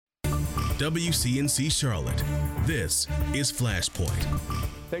WCNC Charlotte. This is Flashpoint.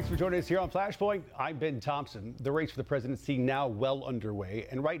 Thanks for joining us here on Flashpoint. I'm Ben Thompson. The race for the presidency now well underway,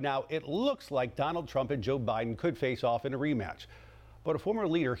 and right now it looks like Donald Trump and Joe Biden could face off in a rematch. But a former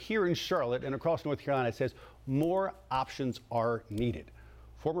leader here in Charlotte and across North Carolina says more options are needed.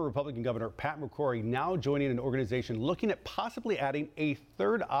 Former Republican Governor Pat McCrory now joining an organization looking at possibly adding a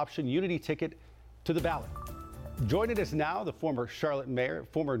third option unity ticket to the ballot. Joining us now, the former Charlotte mayor,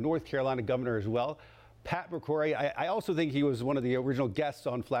 former North Carolina governor as well, Pat McCrory. I also think he was one of the original guests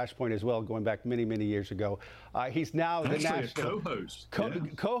on Flashpoint as well, going back many, many years ago. He's now the national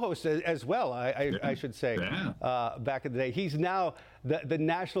co-host as well, I should say, back in the day. He's now the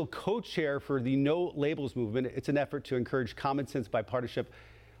national co-chair for the No Labels movement. It's an effort to encourage common sense bipartisanship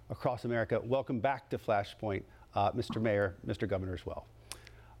across America. Welcome back to Flashpoint, Mr. Mayor, Mr. Governor as well.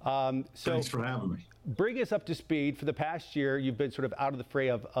 Thanks for having me. Bring us up to speed. For the past year, you've been sort of out of the fray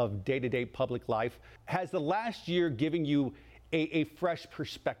of day-to-day public life. Has the last year given you a fresh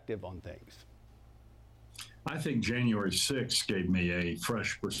perspective on things? I think January 6th gave me a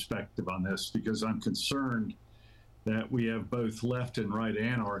fresh perspective on this because I'm concerned that we have both left and right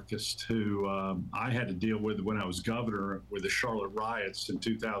anarchists who I had to deal with when I was governor with the Charlotte riots in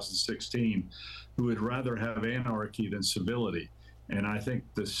 2016, who would rather have anarchy than civility. And I think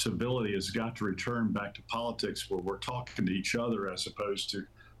the civility has got to return back to politics where we're talking to each other as opposed to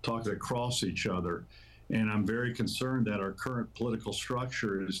talking across each other. And I'm very concerned that our current political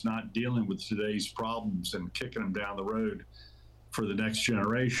structure is not dealing with today's problems and kicking them down the road for the next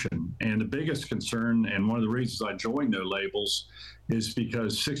generation. And the biggest concern, and one of the reasons I joined No Labels, is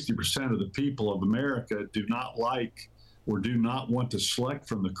because 60% of the people of America do not like or do not want to select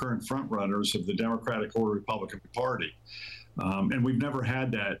from the current frontrunners of the Democratic or Republican Party. And we've never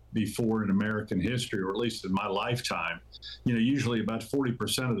had that before in American history, or at least in my lifetime. You know, usually about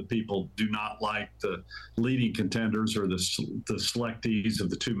 40% of the people do not like the leading contenders or the selectees of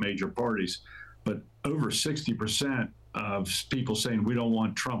the two major parties. But over 60% of people saying we don't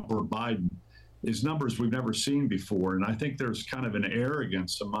want Trump or Biden is numbers we've never seen before. And I think there's kind of an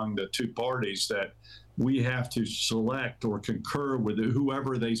arrogance among the two parties that we have to select or concur with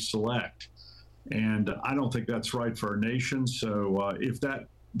whoever they select. And I don't think that's right for our nation. So if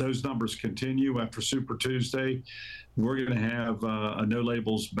those numbers continue after Super Tuesday, we're going to have a No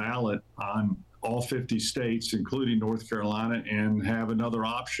Labels ballot on all 50 states, including North Carolina, and have another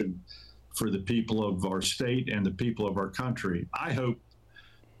option for the people of our state and the people of our country. I hope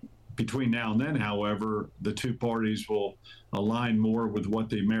between now and then, however, the two parties will align more with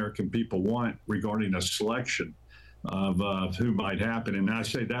what the American people want regarding a selection of who might happen. And I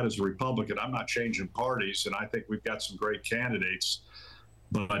say that as a Republican. I'm not changing parties, and I think we've got some great candidates.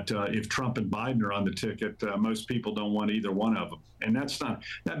 But if Trump and Biden are on the ticket, most people don't want either one of them. And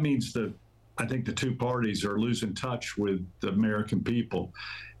that means that I think the two parties are losing touch with the American people.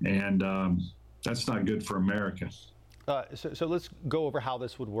 And that's not good for America. So let's go over how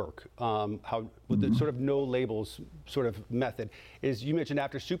this would work. How with the sort of No Labels sort of method is, you mentioned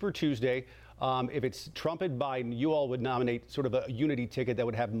after Super Tuesday, if it's Trump and Biden, you all would nominate sort of a unity ticket that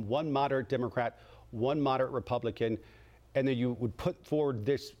would have one moderate Democrat, one moderate Republican, and then you would put forward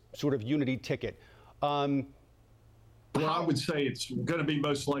this sort of unity ticket. Well, I would say it's going to be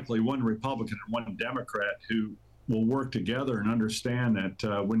most likely one Republican and one Democrat who will work together and understand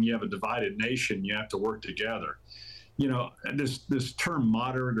that when you have a divided nation, you have to work together. You know, this term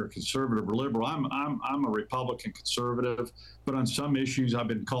moderate or conservative or liberal, I'm a Republican conservative, but on some issues I've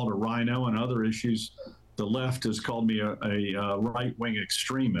been called a rhino, and other issues the left has called me a right-wing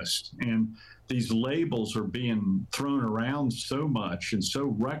extremist. And these labels are being thrown around so much and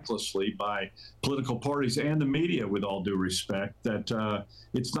so recklessly by political parties and the media, with all due respect, that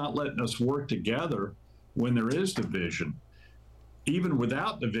it's not letting us work together when there is division. Even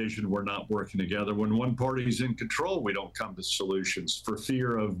without division, we're not working together. When one party is in control, we don't come to solutions for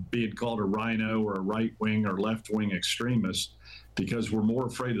fear of being called a rhino or a right-wing or left-wing extremist, because we're more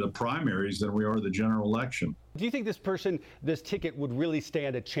afraid of the primaries than we are the general election. Do you think this ticket would really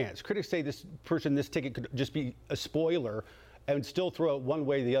stand a chance? Critics say this ticket could just be a spoiler and still throw it one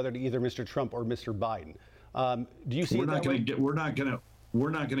way or the other to either Mr. Trump or Mr. Biden. Do you see it that way? We're not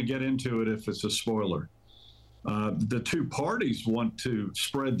going to get into it if it's a spoiler. The two parties want to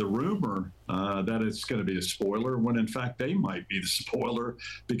spread the rumor that it's going to be a spoiler, when in fact they might be the spoiler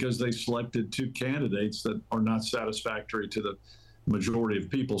because they selected two candidates that are not satisfactory to the majority of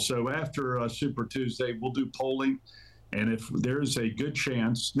people. So after Super Tuesday, we'll do polling. And if there's a good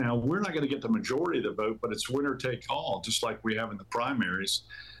chance, now we're not going to get the majority of the vote, but it's winner take all, just like we have in the primaries.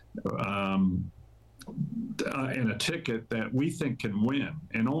 and a ticket that we think can win.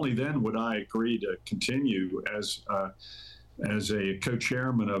 And only then would I agree to continue as a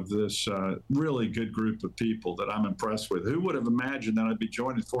co-chairman of this really good group of people that I'm impressed with. Who would have imagined that I'd be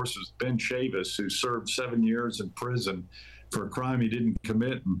joining forces with Ben Chavis, who served 7 years in prison for a crime he didn't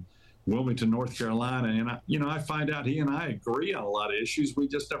commit in Wilmington, North Carolina. And I find out he and I agree on a lot of issues. We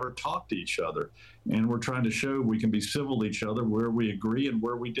just never talk to each other. And we're trying to show we can be civil to each other where we agree and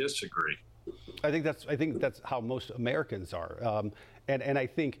where we disagree. I think that's how most Americans are. And I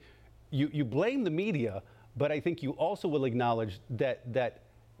think you blame the media, but I think you also will acknowledge that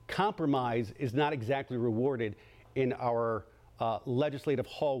compromise is not exactly rewarded in our legislative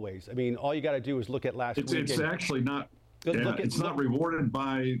hallways. I mean, all you got to do is look at last week. It's actually not. It's not rewarded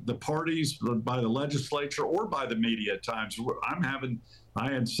by the parties, by the legislature, or by the media at times. I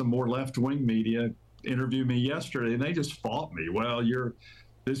had some more left-wing media interview me yesterday, and they just fought me. Well,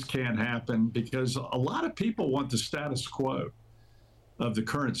 this can't happen, because a lot of people want the status quo of the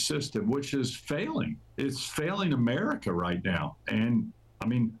current system, which is failing. It's failing America right now. And I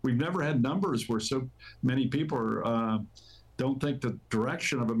mean, we've never had numbers where so many people don't think the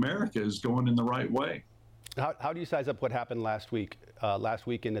direction of America is going in the right way. How do you size up what happened last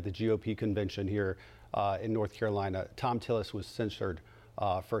weekend at the GOP convention here in North Carolina? Thom Tillis was censored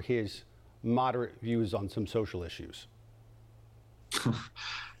for his moderate views on some social issues.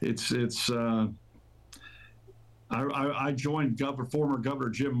 I joined former Governor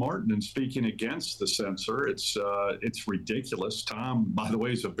Jim Martin in speaking against the censor. It's ridiculous. Tom, by the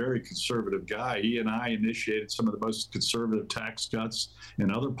way, is a very conservative guy. He and I initiated some of the most conservative tax cuts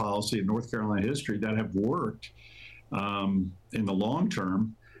and other policy in North Carolina history that have worked in the long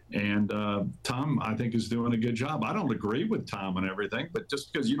term. And Tom, I think, is doing a good job. I don't agree with Tom on everything, but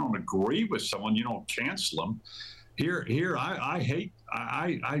just because you don't agree with someone, you don't cancel them.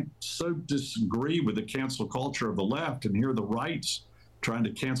 I so disagree with the cancel culture of the left, and here the right's trying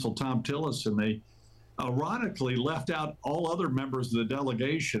to cancel Thom Tillis, and they ironically left out all other members of the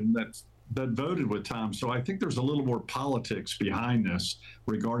delegation that voted with Tom. So I think there's a little more politics behind this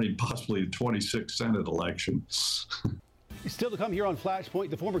regarding possibly the 26th Senate election. Still to come here on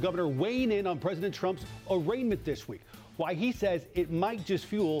Flashpoint, the former governor weighing in on President Trump's arraignment this week, why he says it might just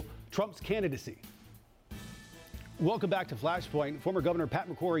fuel Trump's candidacy. Welcome back to Flashpoint. Former Governor Pat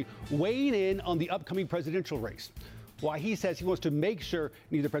McCrory weighing in on the upcoming presidential race. Why he says he wants to make sure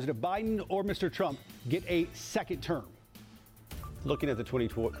neither President Biden or Mr. Trump get a second term. Looking at the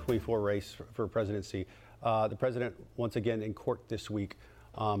 2024 race for presidency, the president once again in court this week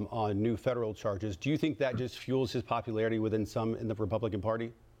on new federal charges. Do you think that just fuels his popularity within some in the Republican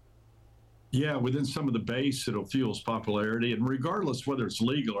Party? Yeah, within some of the base, it'll fuel his popularity. And regardless whether it's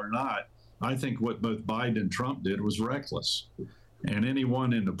legal or not, I think what both Biden and Trump did was reckless. And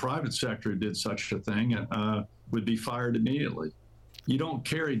anyone in the private sector who did such a thing would be fired immediately. You don't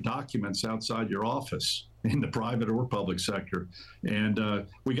carry documents outside your office in the private or public sector. And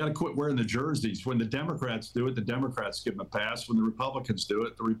we got to quit wearing the jerseys. When the Democrats do it, the Democrats give them a pass. When the Republicans do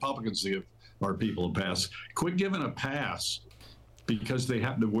it, the Republicans give our people a pass. Quit giving a pass because they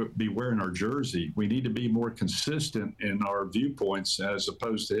happen to be wearing our jersey. We need to be more consistent in our viewpoints as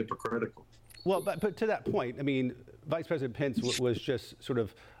opposed to hypocritical. Well, but to that point, I mean, Vice President Pence was just sort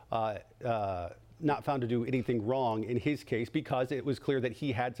of not found to do anything wrong in his case because it was clear that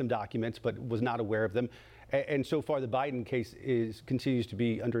he had some documents but was not aware of them. And so far, the Biden case continues to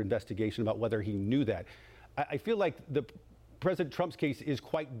be under investigation about whether he knew that. I feel like the President Trump's case is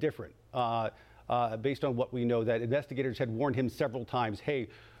quite different based on what we know, that investigators had warned him several times, hey,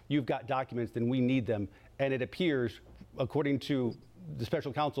 you've got documents, then we need them. And it appears, according to the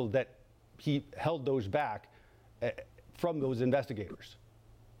special counsel, that he held those back from those investigators.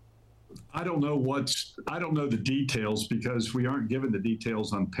 I don't know the details because we aren't given the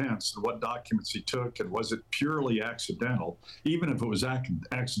details on Pence and what documents he took, and was it purely accidental? Even if it was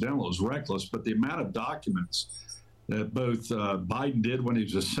accidental, it was reckless. But the amount of documents that both Biden did when he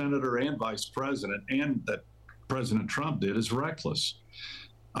was a senator and vice president, and that President Trump did, is reckless.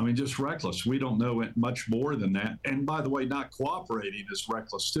 I mean, just reckless. We don't know much more than that. And by the way, not cooperating is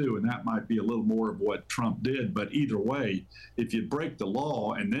reckless too, and that might be a little more of what Trump did. But either way, if you break the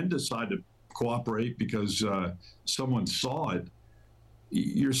law and then decide to cooperate because someone saw it,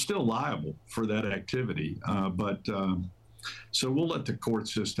 you're still liable for that activity. So we'll let the court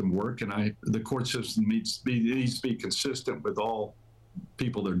system work, and the court system needs to be consistent with all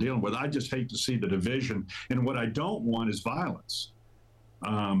people they're dealing with. I just hate to see the division, and what I don't want is violence.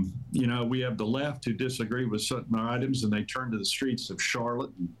 We have the left who disagree with certain items, and they turn to the streets of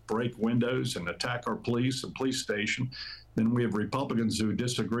Charlotte and break windows and attack our police and police station. Then we have Republicans who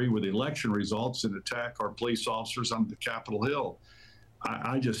disagree with the election results and attack our police officers on the Capitol Hill.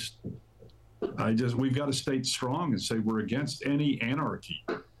 We've got to stay strong and say we're against any anarchy.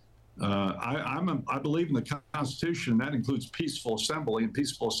 I believe in the Constitution. That includes peaceful assembly, and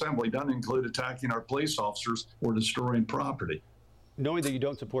peaceful assembly doesn't include attacking our police officers or destroying property. Knowing that you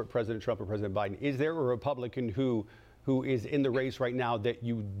don't support President Trump or President Biden, is there a Republican who is in the race right now that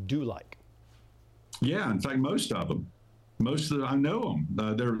you do like? Yeah, in fact, most of them. I know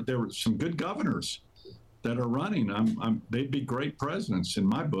them. There were some good governors that are running. They'd be great presidents in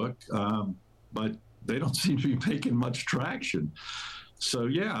my book, but they don't seem to be making much traction. So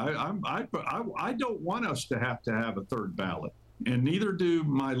yeah, I don't want us to have a third ballot, and neither do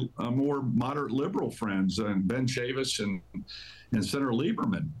my more moderate liberal friends and Ben Chavis and Senator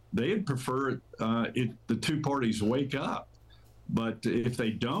Lieberman. They'd prefer the two parties wake up. But if they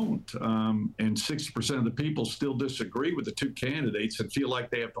don't, and 60% of the people still disagree with the two candidates and feel like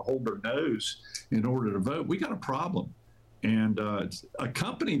they have to hold their nose in order to vote, we got a problem. And a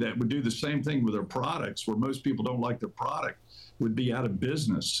company that would do the same thing with their products, where most people don't like their product, would be out of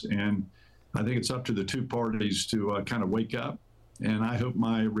business. And I think it's up to the two parties to kind of wake up. And I hope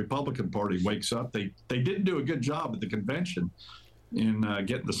my Republican Party wakes up. They didn't do a good job at the convention in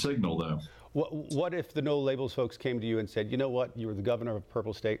getting the signal, though. What if the No Labels folks came to you and said, you know what, you were the governor of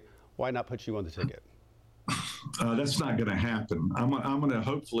Purple State, why not put you on the ticket? That's not going to happen. I'm going to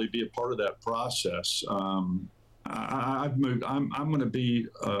hopefully be a part of that process. I've moved. I'm going to be.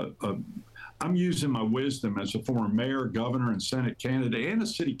 I'm using my wisdom as a former mayor, governor, and Senate candidate, and a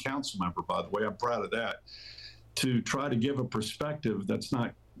city council member, by the way. I'm proud of that, to try to give a perspective that's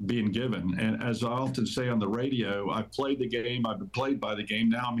not being given. And as I often say on the radio, I've played the game, I've been played by the game.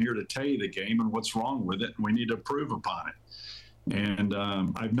 Now I'm here to tell you the game and what's wrong with it, and we need to improve upon it. And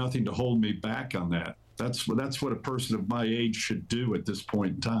I have nothing to hold me back on that. That's what a person of my age should do at this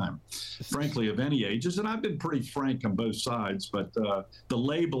point in time, frankly, of any ages. And I've been pretty frank on both sides, but the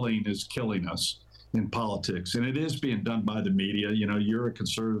labeling is killing us in politics, and it is being done by the media. You know, you're a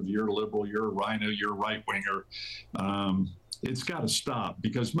conservative, you're a liberal, you're a rhino, you're a right-winger. It's got to stop,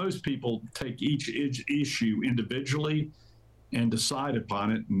 because most people take each issue individually and decide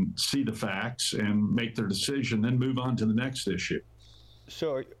upon it and see the facts and make their decision, then move on to the next issue.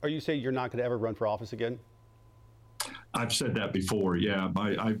 So are you saying you're not going to ever run for office again? I've said that before, yeah.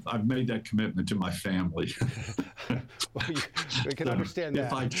 I've made that commitment to my family. Well, we can understand that.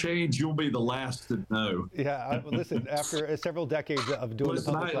 If I change, you'll be the last to know. Yeah, listen, after several decades of doing the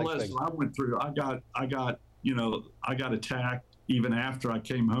public life thing. I went through, I got attacked even after I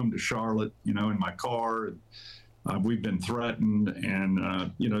came home to Charlotte, in my car. We've been threatened,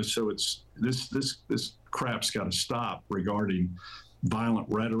 and so it's this crap's got to stop regarding violent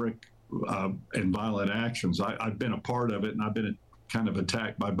rhetoric and violent actions. I've been a part of it, and I've been kind of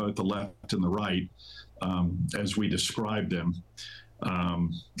attacked by both the left and the right, as we describe them,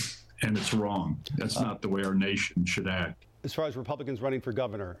 and it's wrong. That's not the way our nation should act. As far as Republicans running for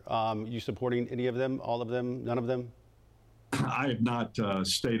governor, you supporting any of them, all of them, none of them? I have not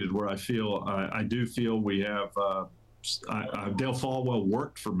stated where I feel. I do feel we have Dale Folwell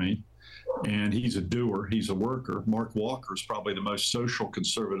worked for me, and he's a doer. He's a worker. Mark Walker is probably the most social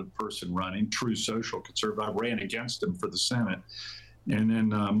conservative person running, true social conservative. I ran against him for the Senate. And then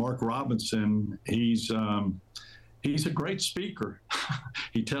Mark Robinson, he's a great speaker.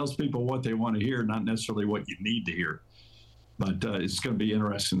 He tells people what they want to hear, not necessarily what you need to hear. But it's going to be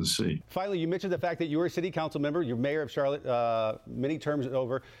interesting to see. Finally, you mentioned the fact that you were a city council member. You're mayor of Charlotte, many terms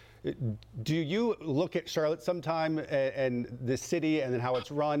over. Do you look at Charlotte sometime and the city and then how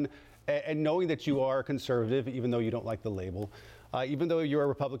it's run, and knowing that you are a conservative, even though you don't like the label, even though you're a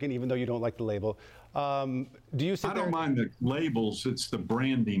Republican, even though you don't like the label, do you sit I don't mind the labels. It's the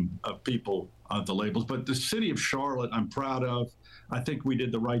branding of people of the labels. But the city of Charlotte, I'm proud of. I think we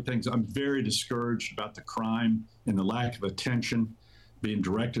did the right things. I'm very discouraged about the crime and the lack of attention being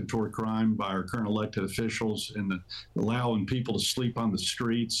directed toward crime by our current elected officials, and allowing people to sleep on the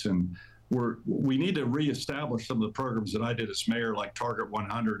streets. And we need to reestablish some of the programs that I did as mayor, like Target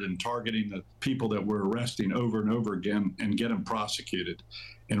 100, and targeting the people that we're arresting over and over again and get them prosecuted.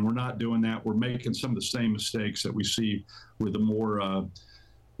 And we're not doing that. We're making some of the same mistakes that we see with the more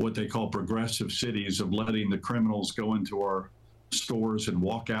what they call progressive cities, of letting the criminals go into our stores and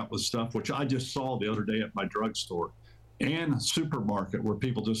walk out with stuff, which I just saw the other day at my drugstore. and supermarket where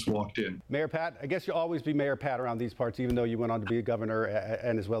people just walked in. Mayor Pat, I guess you'll always be Mayor Pat around these parts, even though you went on to be a governor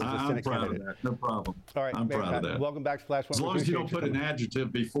and as well as a Senate candidate. I'm proud of that. No problem. All right, I'm Mayor proud Pat, of that. welcome back to Flashpoint. As long as you don't put an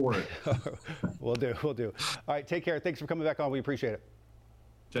adjective before it. We'll do. All right, take care. Thanks for coming back on. We appreciate it.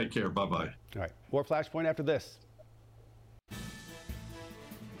 Take care. Bye-bye. All right, more Flashpoint after this.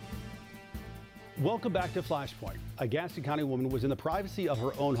 Welcome back to Flashpoint. A Gaston County woman was in the privacy of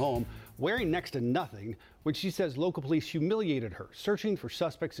her own home, wearing next to nothing, when she says local police humiliated her, searching for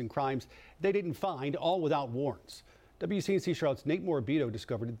suspects in crimes they didn't find, all without warrants. WCNC Charlotte's Nate Morabito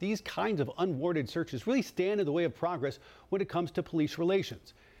discovered that these kinds of unwarranted searches really stand in the way of progress when it comes to police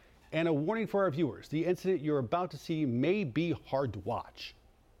relations. And a warning for our viewers, the incident you're about to see may be hard to watch.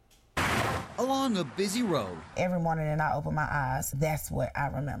 Along a busy road, every morning and I open my eyes, that's what I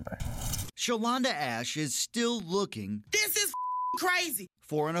remember. Shalonda Ash is still looking This is crazy.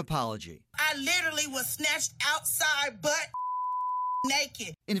 for an apology. I literally was snatched outside butt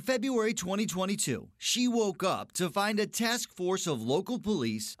naked. In February 2022, she woke up to find a task force of local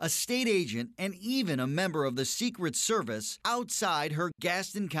police, a state agent, and even a member of the Secret Service outside her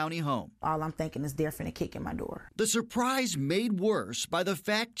Gaston County home. All I'm thinking is they're finna kick in my door. The surprise made worse by the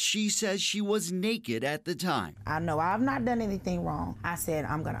fact she says she was naked at the time. I know I've not done anything wrong. I said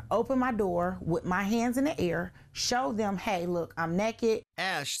I'm gonna open my door with my hands in the air, show them, hey, look, I'm naked.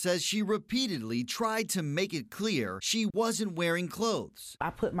 Ash says she repeatedly tried to make it clear she wasn't wearing clothes.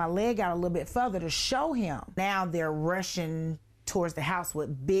 I put my leg out a little bit further to show him. Now they're rushing towards the house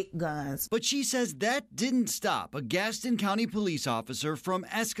with big guns. But she says that didn't stop a Gaston County police officer from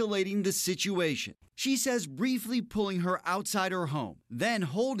escalating the situation. She says briefly pulling her outside her home, then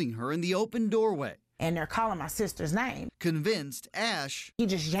holding her in the open doorway. And they're calling my sister's name. Convinced Ash, he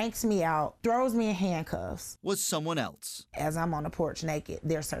just yanks me out, throws me in handcuffs. Was someone else. As I'm on the porch naked,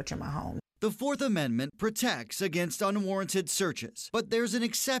 they're searching my home. The Fourth Amendment protects against unwarranted searches, but there's an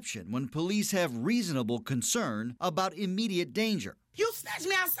exception when police have reasonable concern about immediate danger. You snatched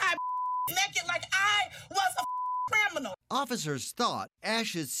me outside naked like I was a criminal. Officers thought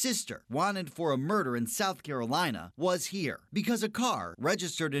Ash's sister, wanted for a murder in South Carolina, was here because a car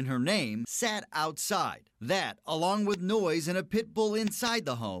registered in her name sat outside. That, along with noise and a pit bull inside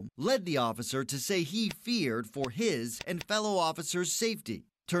the home, led the officer to say he feared for his and fellow officers' safety.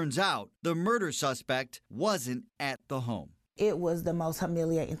 Turns out the murder suspect wasn't at the home. It was the most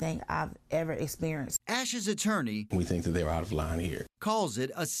humiliating thing I've ever experienced. Ash's attorney, we think that they were out of line here, calls it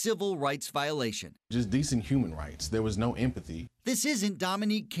a civil rights violation. Just decent human rights. There was no empathy. This isn't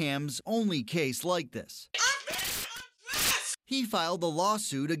Dominique Cam's only case like this. He filed a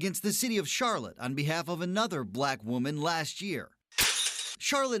lawsuit against the city of Charlotte on behalf of another black woman last year.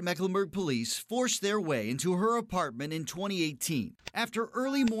 Charlotte-Mecklenburg police forced their way into her apartment in 2018 after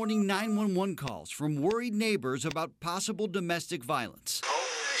early morning 911 calls from worried neighbors about possible domestic violence.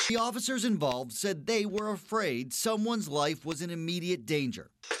 The officers involved said they were afraid someone's life was in immediate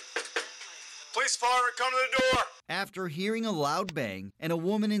danger. Police department, come to the door! After hearing a loud bang and a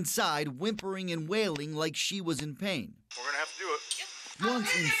woman inside whimpering and wailing like she was in pain. We're gonna have to do it.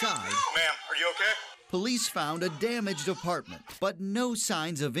 Once inside, Ma'am, are you okay? police found a damaged apartment, but no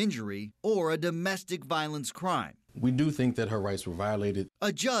signs of injury or a domestic violence crime. We do think that her rights were violated.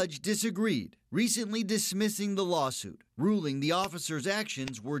 A judge disagreed, recently dismissing the lawsuit, ruling the officer's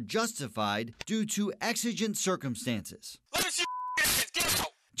actions were justified due to exigent circumstances. Let me see get out!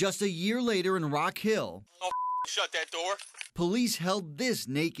 Just a year later in Rock Hill, Shut that door. police held this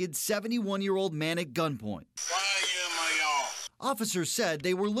naked 71-year-old man at gunpoint. Why am I off? Officers said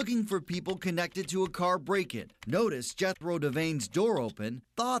they were looking for people connected to a car break-in, noticed Jethro Devane's door open,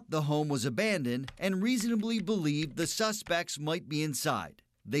 thought the home was abandoned, and reasonably believed the suspects might be inside.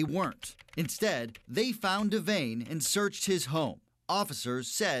 They weren't. Instead, they found Devane and searched his home. Officers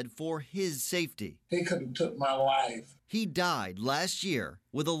said for his safety. He could have took my life. He died last year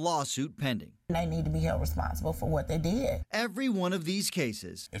with a lawsuit pending. They need to be held responsible for what they did. Every one of these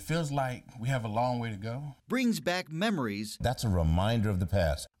cases, it feels like we have a long way to go, brings back memories. That's a reminder of the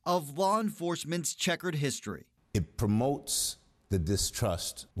past. Of law enforcement's checkered history. It promotes the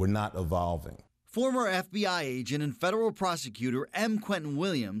distrust. We're not evolving. Former FBI agent and federal prosecutor M. Quentin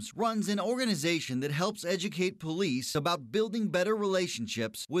Williams runs an organization that helps educate police about building better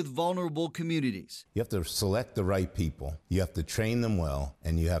relationships with vulnerable communities. You have to select the right people, you have to train them well,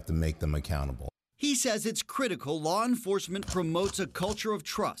 and you have to make them accountable. He says it's critical law enforcement promotes a culture of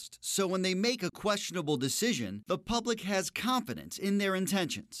trust, so when they make a questionable decision, the public has confidence in their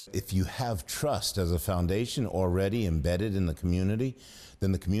intentions. If you have trust as a foundation already embedded in the community,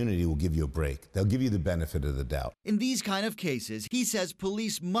 then the community will give you a break. They'll give you the benefit of the doubt. In these kind of cases, he says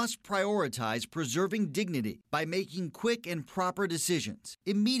police must prioritize preserving dignity by making quick and proper decisions,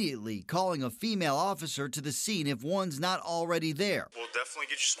 immediately calling a female officer to the scene if one's not already there. We'll definitely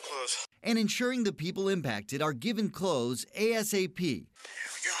get you some clothes. And ensuring the people impacted are given clothes ASAP.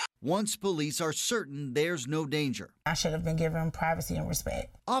 Once police are certain there's no danger. I should have been given privacy and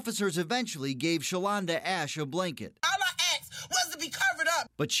respect. Officers eventually gave Shalonda Ash a blanket. All I asked was to be covered up.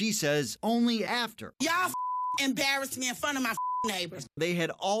 But she says only after Y'all embarrassed me in front of my neighbors. they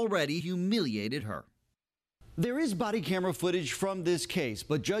had already humiliated her. There is body camera footage from this case,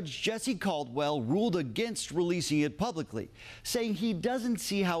 but Judge Jesse Caldwell ruled against releasing it publicly, saying he doesn't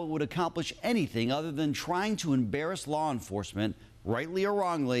see how it would accomplish anything other than trying to embarrass law enforcement, rightly or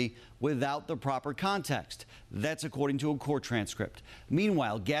wrongly, without the proper context. That's according to a court transcript.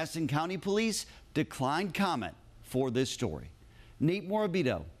 Meanwhile, Gaston County Police declined comment for this story. Nate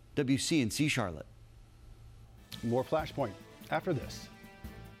Morabito, WCNC Charlotte. More Flashpoint after this.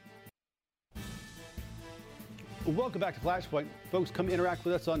 Welcome back to Flashpoint. Folks, come interact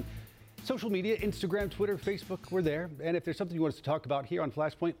with us on social media, Instagram, Twitter, Facebook. We're there. And if there's something you want us to talk about here on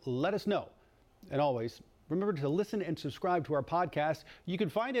Flashpoint, let us know. And always, remember to listen and subscribe to our podcast. You can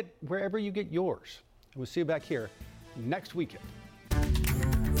find it wherever you get yours. And we'll see you back here next weekend.